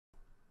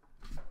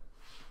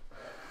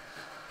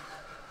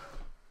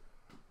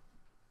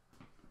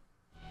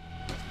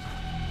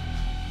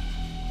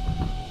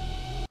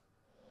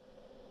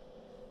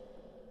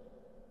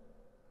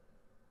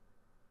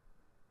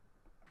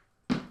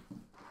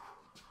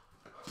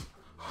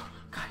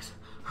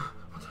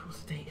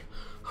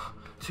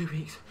2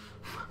 weeks.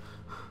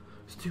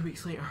 It's 2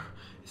 weeks later.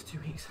 It's 2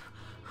 weeks.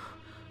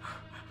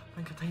 I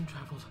think I time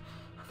travelled.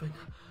 I think.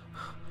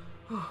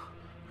 Oh.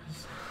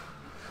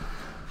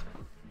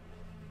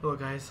 Hello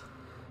guys.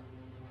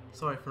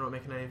 Sorry for not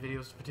making any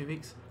videos for 2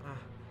 weeks. I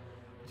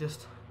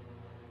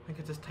think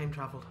I just time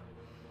travelled.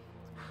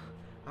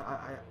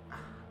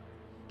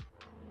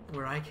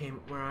 Where I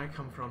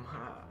come from,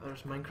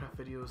 there's Minecraft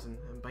videos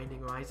and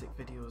Binding of Isaac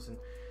videos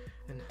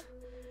and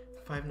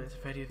Five Nights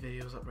at Freddy's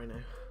videos up right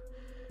now.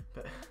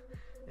 But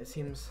it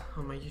seems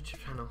on my YouTube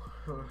channel,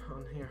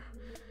 on here,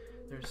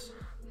 there's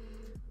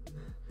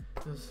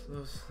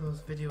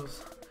those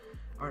videos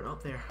aren't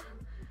up there,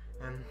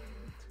 and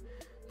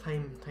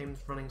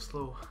time's running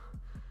slow.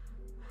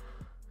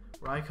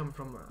 Where I come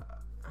from,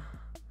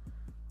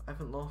 I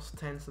haven't lost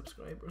 10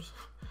 subscribers.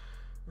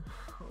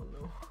 Oh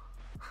no.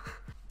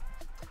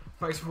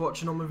 Thanks for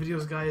watching all my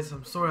videos, guys.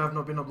 I'm sorry I've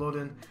not been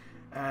uploading,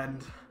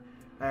 and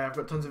I've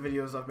got tons of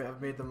videos.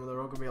 I've made them.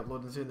 They're all going to be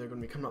uploading soon. They're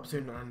going to be coming up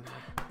soon, and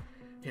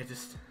yeah,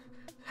 just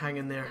hang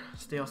in there.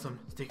 Stay awesome,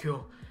 stay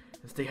cool,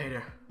 and stay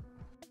hider.